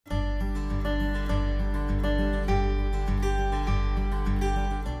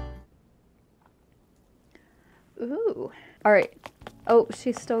Ooh. All right. Oh,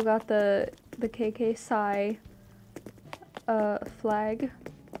 she's still got the KK Psy flag.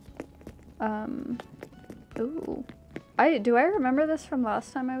 Ooh. Do I remember this from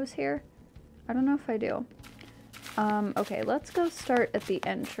last time I was here? I don't know if I do. Okay, let's go start at the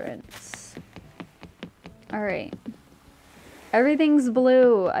entrance. All right. Everything's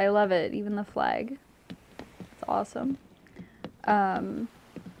blue. I love it. Even the flag. It's awesome.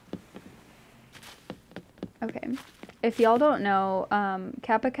 Okay. If y'all don't know,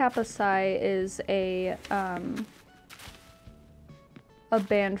 Kappa Kappa Psi is a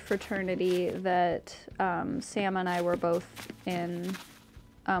band fraternity that Sam and I were both in.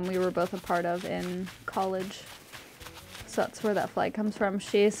 We were both a part of in college. So that's where that flag comes from.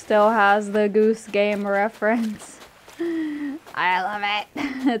 She still has the Goose Game reference. I love it.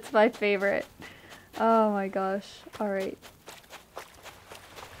 It's my favorite. Oh my gosh. Alright.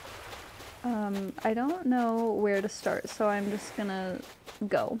 I don't know where to start, so I'm just gonna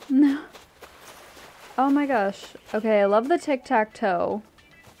go. Oh my gosh. Okay, I love the tic-tac-toe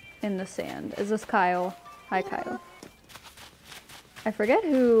in the sand. Is this Kyle? Hi, Kyle. I forget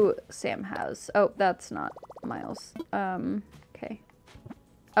who Sam has. Oh, that's not Miles. Okay.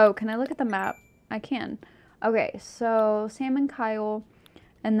 Oh, can I look at the map? I can. Okay, so Sam and Kyle,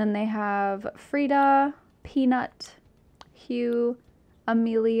 and then they have Frida, Peanut, Hugh,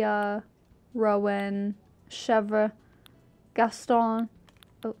 Amelia, Rowan, Chevre, Gaston,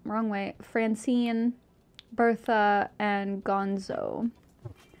 oh, wrong way, Francine, Bertha, and Gonzo.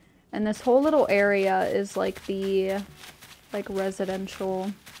 And this whole little area is like the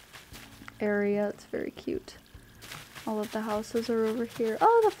residential area. It's very cute. All of the houses are over here.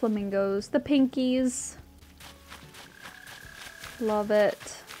 Oh, the flamingos, the pinkies. Love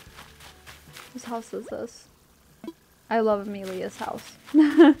it. Whose house is this? I love Amelia's house.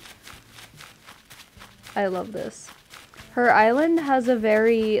 I love this. Her island has a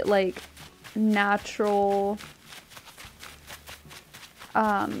very, like, natural,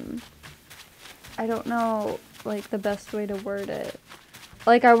 I don't know, like, the best way to word it.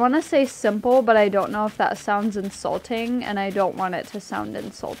 Like, I want to say simple, but I don't know if that sounds insulting, and I don't want it to sound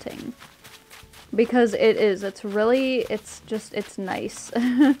insulting. Because it is. It's really, it's nice.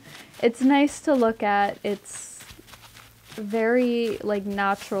 It's nice to look at. It's very, like,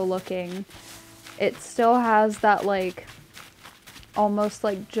 natural looking. It still has that, like, almost,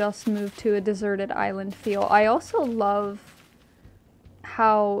 like, just moved to a deserted island feel. I also love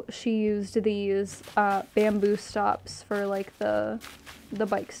how she used these bamboo stops for, like, the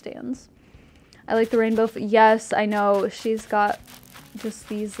bike stands. I like the rainbow. Yes, I know. She's got just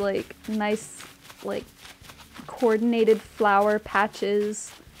these, like, nice, like, coordinated flower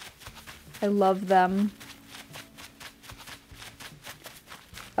patches. I love them.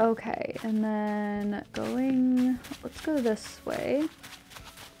 Okay, and then let's go this way.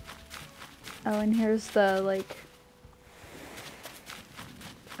 Oh, and here's the, like,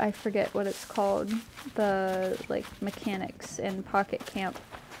 I forget what it's called. The, like, mechanics in Pocket Camp.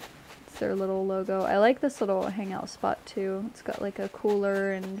 It's their little logo. I like this little hangout spot too. It's got, like, a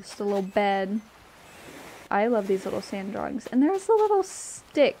cooler and just a little bed. I love these little sand drawings. And there's a little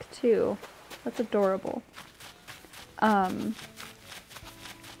stick too. That's adorable.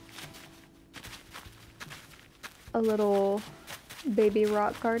 A little baby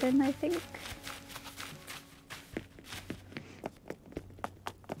rock garden, I think.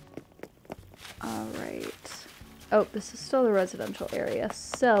 Alright. Oh, this is still the residential area.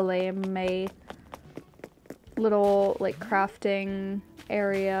 Silly me. Little, like, crafting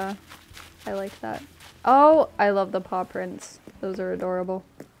area. I like that. Oh, I love the paw prints. Those are adorable.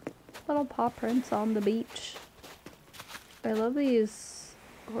 Little paw prints on the beach. I love these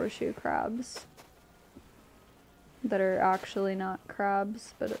horseshoe crabs. That are actually not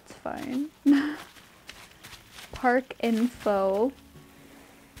crabs, but it's fine. Park info.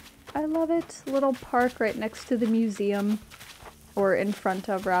 I love it. Little park right next to the museum. Or in front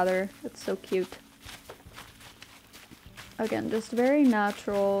of, rather. It's so cute. Again, just very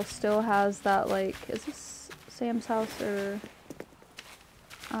natural. Still has that, like, is this Sam's house or...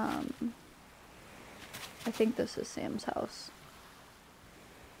 I think this is Sam's house.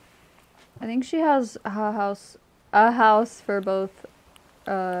 I think she has a house for both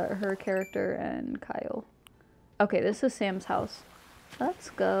her character and Kyle. Okay, this is Sam's house. Let's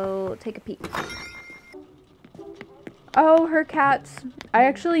go take a peek. Oh, her cats. I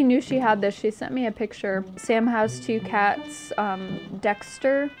actually knew she had this. She sent me a picture. Sam has two cats,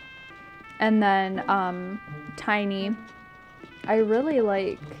 Dexter and then Tiny. I really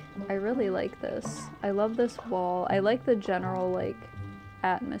like this. I love this wall. I like the general, like,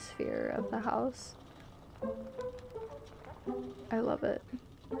 atmosphere of the house. I love it.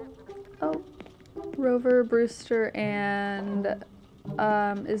 Oh, Rover, Brewster, and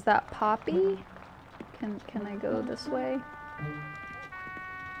is that Poppy? Can I go this way?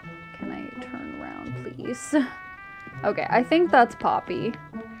 Can I turn around, please? Okay, I think that's Poppy.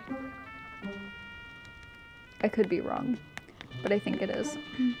 I could be wrong, but I think it is.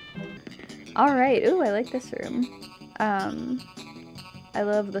 Alright, ooh, I like this room. I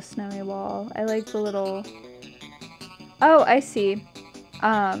love the snowy wall. I like the little... Oh, I see.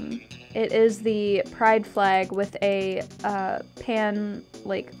 It is the pride flag with a pan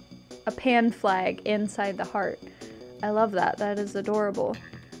flag inside the heart. I love that. That is adorable.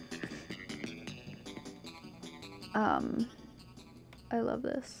 I love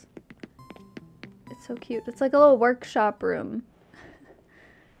this. It's so cute. It's like a little workshop room.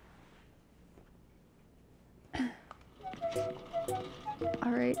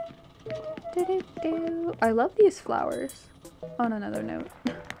 Alright. I love these flowers. On another note.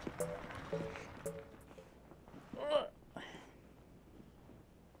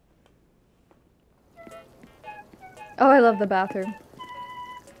 Oh, I love the bathroom.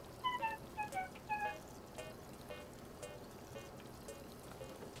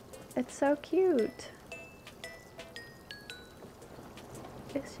 It's so cute.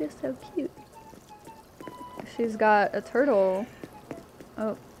 It's just so cute. She's got a turtle.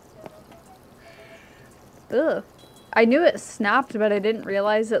 Oh. Ugh. I knew it snapped, but I didn't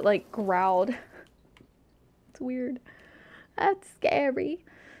realize it, like, growled. It's weird. That's scary.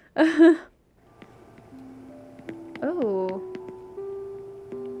 Oh.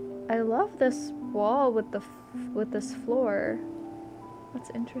 I love this wall with this floor. That's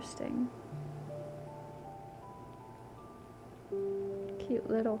interesting. Cute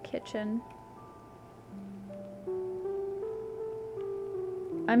little kitchen.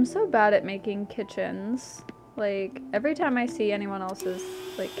 I'm so bad at making kitchens. Like, every time I see anyone else's,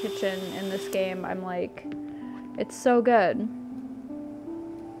 like, kitchen in this game, I'm like, it's so good.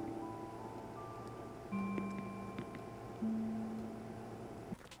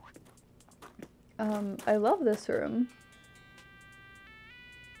 I love this room.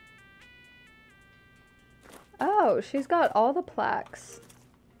 Oh, she's got all the plaques.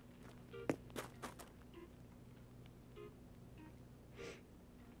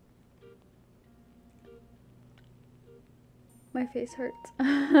 My face hurts.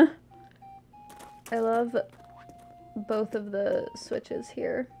 I love both of the switches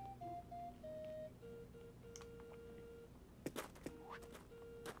here.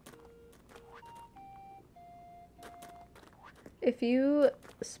 If you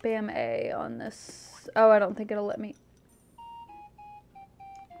spam A on this... Oh, I don't think it'll let me.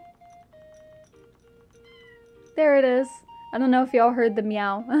 There it is. I don't know if y'all heard the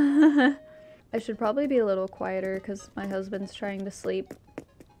meow. I should probably be a little quieter because my husband's trying to sleep.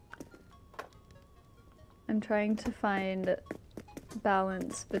 I'm trying to find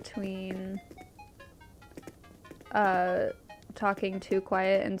balance between talking too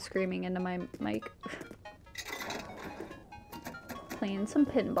quiet and screaming into my mic. Playing some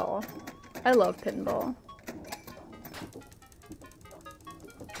pinball. I love pinball.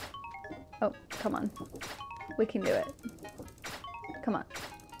 Oh, come on. We can do it. Come on.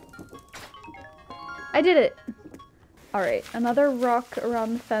 I did it! Alright, another rock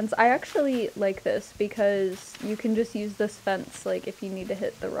around the fence. I actually like this because you can just use this fence, like, if you need to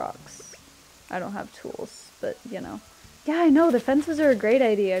hit the rocks. I don't have tools, but, you know. Yeah, I know, the fences are a great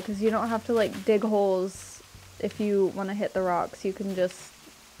idea because you don't have to, like, dig holes if you want to hit the rocks. You can just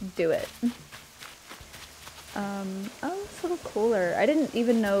do it. Oh, this little cooler. I didn't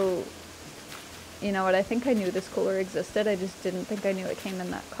even know, you know what, I think I knew this cooler existed. I just didn't think I knew it came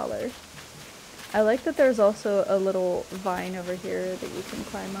in that color. I like that there's also a little vine over here that you can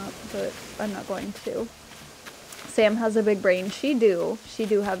climb up, but I'm not going to. Sam has a big brain. She do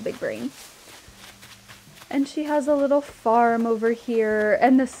have big brain. And she has a little farm over here,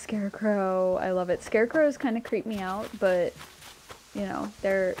 and the scarecrow. I love it. Scarecrows kind of creep me out, but, you know,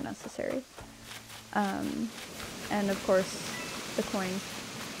 they're necessary. And of course, the coin.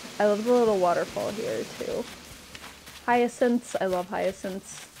 I love the little waterfall here, too. Hyacinths. I love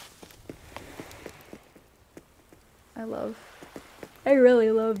hyacinths. I really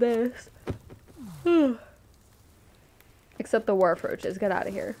love this. Except the wharf roaches. Get out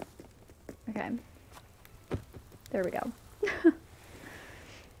of here. Okay. There we go.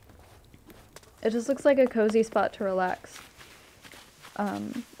 It just looks like a cozy spot to relax.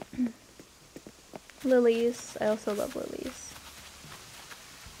 Lilies. I also love lilies.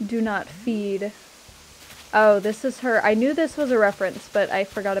 Do not feed. Oh, this is her. I knew this was a reference, but I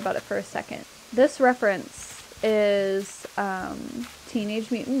forgot about it for a second. This reference is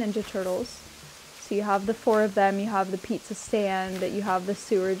Teenage Mutant Ninja Turtles. So you have the 4 of them, you have the pizza stand, you have the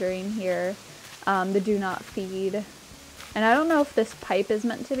sewer drain here, the do not feed. And I don't know if this pipe is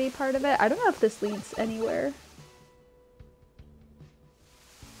meant to be part of it. I don't know if this leads anywhere.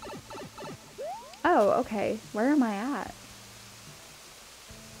 Oh, okay. Where am I at?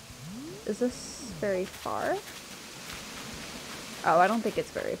 Is this very far? Oh, I don't think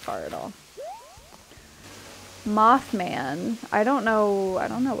it's very far at all. Mothman. I don't know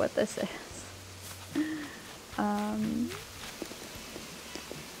what this is.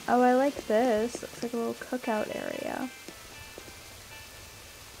 Oh, I like this. Looks like a little cookout area.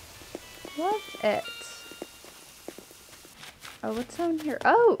 Love it. Oh, what's down here?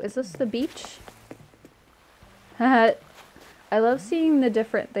 Oh, is this the beach? I love seeing the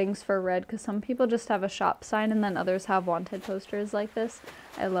different things for red because some people just have a shop sign and then others have wanted posters like this.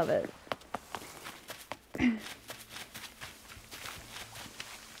 I love it.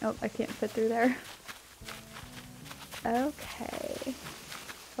 Oh, I can't fit through there. Okay.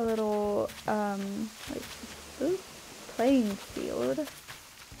 A little, like, ooh, playing field.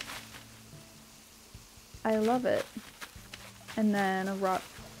 I love it. And then a rock,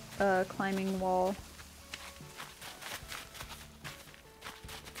 climbing wall.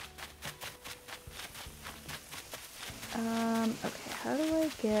 Okay, how do I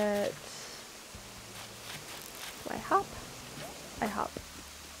get... Do I hop? I hop.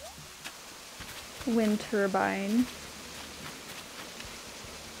 Wind turbine.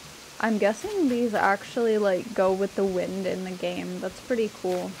 I'm guessing these actually, like, go with the wind in the game. That's pretty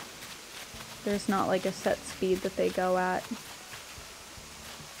cool. There's not, like, a set speed that they go at.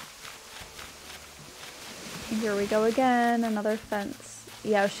 Here we go again, another fence.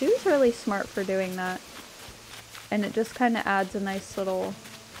 Yeah, she was really smart for doing that. And it just kind of adds a nice little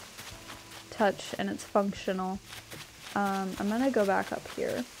touch, and it's functional. I'm gonna go back up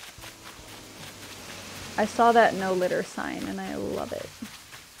here. I saw that no litter sign, and I love it.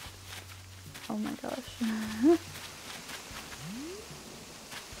 Oh my gosh.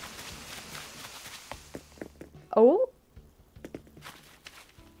 Oh!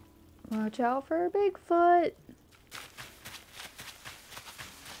 Watch out for Bigfoot!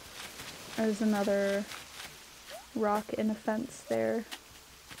 There's another rock in a fence there.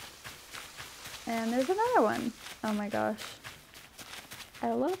 And there's another one. Oh my gosh.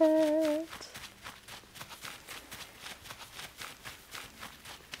 I love it.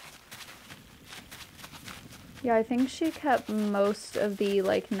 Yeah, I think she kept most of the,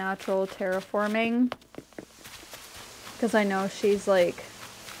 like, natural terraforming. Because I know she's, like,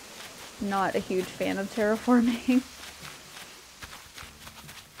 not a huge fan of terraforming.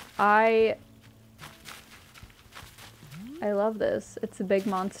 I love this. It's a big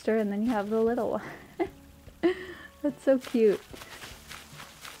monster and then you have the little one. That's so cute.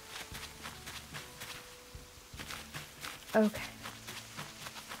 Okay.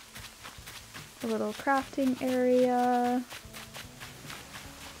 A little crafting area.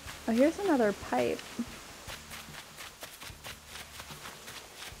 Oh, here's another pipe.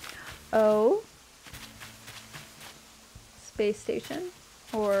 Oh. Space station.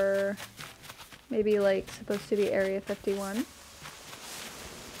 Or maybe like supposed to be Area 51.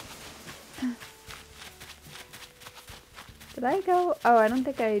 Did I go? Oh, I don't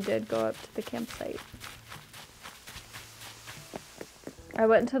think I did go up to the campsite. I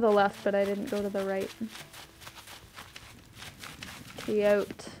went to the left, but I didn't go to the right.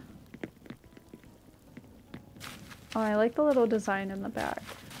 Cute. Oh, I like the little design in the back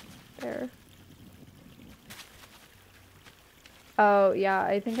there. Oh, yeah,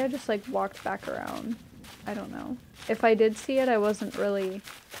 I think I just, like, walked back around. I don't know. If I did see it, I wasn't really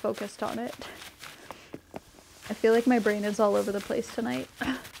focused on it. I feel like my brain is all over the place tonight.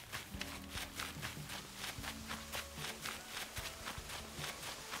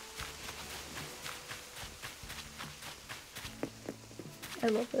 I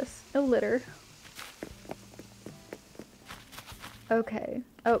love this. A litter. Okay.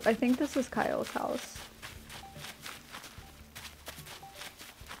 Oh, I think this is Kyle's house.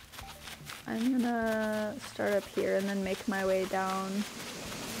 I'm gonna start up here and then make my way down.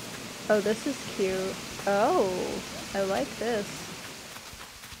 Oh, this is cute. Oh, I like this.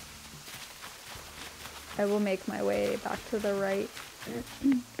 I will make my way back to the right.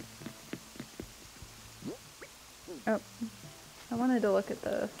 Oh, I wanted to look at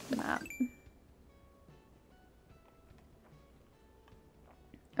the map.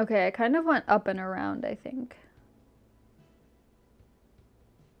 Okay, I kind of went up and around, I think.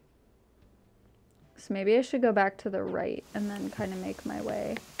 So maybe I should go back to the right and then kind of make my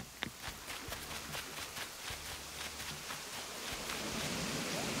way.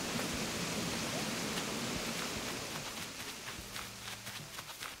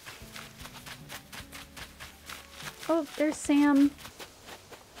 Oh, there's Sam.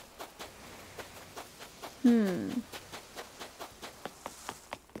 I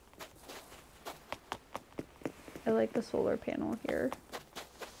like the solar panel here.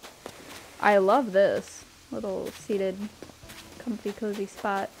 I love this little seated, comfy, cozy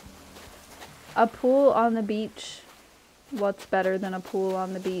spot. A pool on the beach. What's better than a pool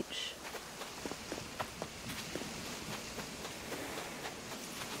on the beach?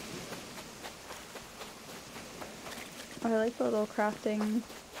 I like the little crafting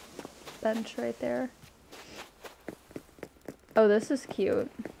bench right there. Oh, this is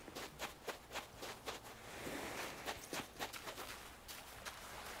cute.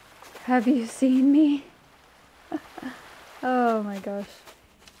 Have you seen me? Oh my gosh.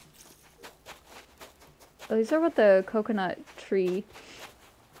 Oh, these are what the coconut tree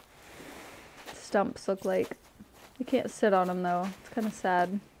stumps look like. You can't sit on them though. It's kind of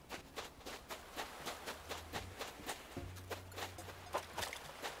sad.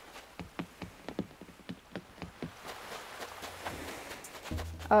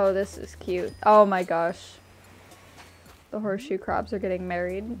 Oh, this is cute. Oh my gosh. The horseshoe crabs are getting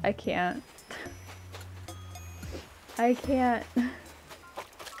married. I can't. I can't.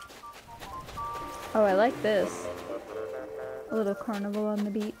 Oh, I like this. A little carnival on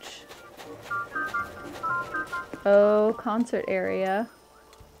the beach. Oh, concert area.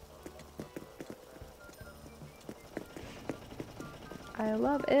 I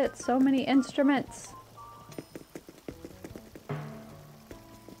love it. So many instruments.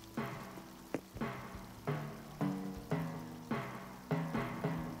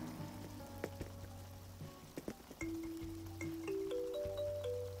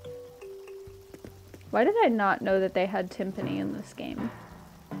 Why did I not know that they had timpani in this game?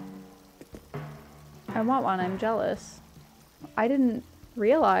 I want one, I'm jealous. I didn't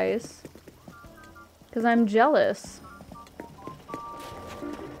realize. Because I'm jealous.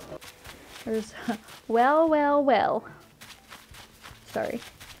 There's, well. Sorry.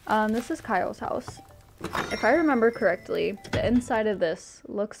 This is Kyle's house. If I remember correctly, the inside of this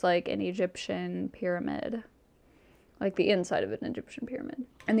looks like an Egyptian pyramid. Like the inside of an Egyptian pyramid.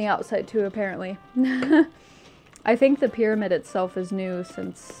 And the outside too, apparently. I think the pyramid itself is new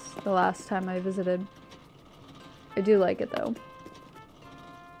since the last time I visited. I do like it though.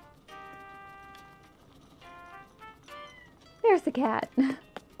 There's the cat.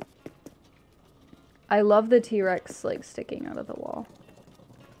 I love the T-Rex like sticking out of the wall.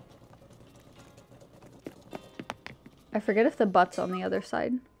 I forget if the butt's on the other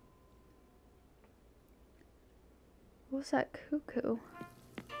side. What was that cuckoo?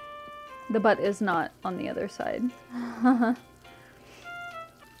 The butt is not on the other side.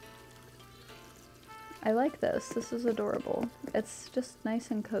 I like this. This is adorable. It's just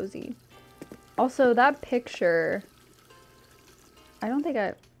nice and cozy. Also, that picture, I don't think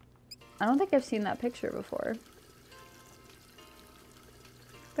I've seen that picture before.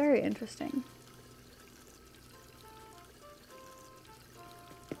 Very interesting.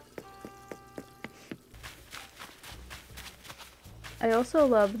 I also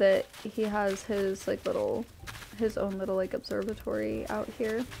love that he has his like his own little like observatory out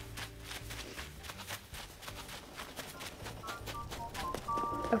here.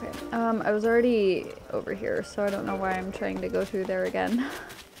 Okay, I was already over here, so I don't know why I'm trying to go through there again.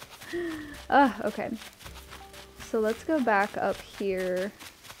 Okay. So let's go back up here.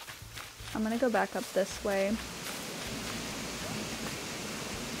 I'm gonna go back up this way.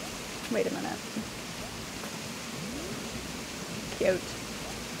 Wait a minute. Cute.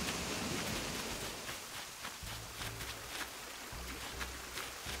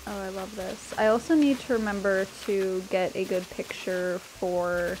 Oh, I love this. I also need to remember to get a good picture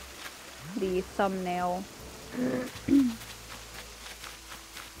for the thumbnail.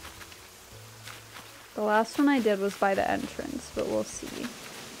 The last one I did was by the entrance, but we'll see.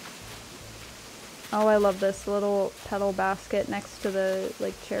 Oh, I love this little petal basket next to the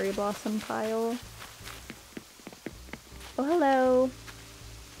like cherry blossom pile. Oh, hello.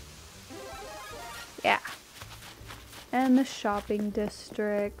 Yeah. And the shopping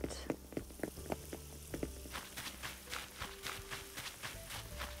district.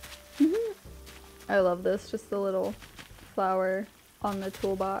 I love this, just the little flower on the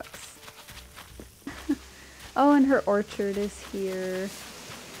toolbox. Oh, and her orchard is here.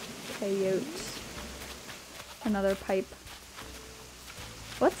 Coyote. Another pipe.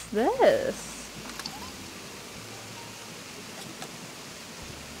 What's this?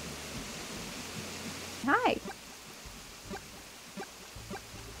 Hi.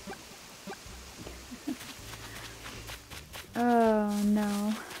 Oh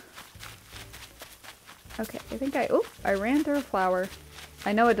no. Okay, I think I ran through a flower.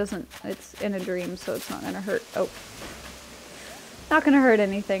 I know it doesn't, it's in a dream, so it's not gonna hurt. Oh. Not gonna hurt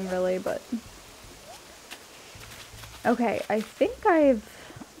anything really, but. Okay, I think I've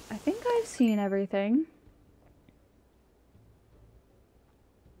seen everything.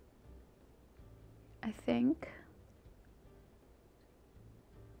 I think.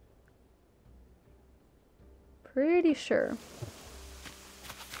 Pretty sure.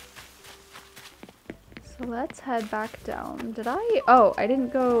 So let's head back down. Did I? Oh, I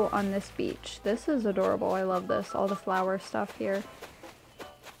didn't go on this beach. This is adorable. I love this. All the flower stuff here.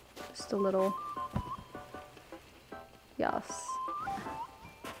 Just a little. Yes.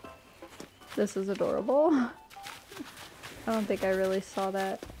 This is adorable. I don't think I really saw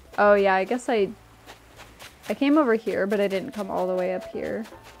that. Oh yeah, I guess I came over here, but I didn't come all the way up here.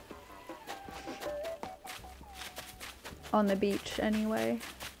 On the beach anyway.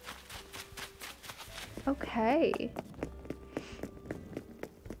 Okay.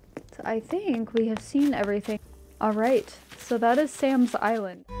 So I think we have seen everything. Alright, so that is Sam's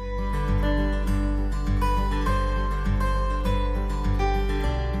Island.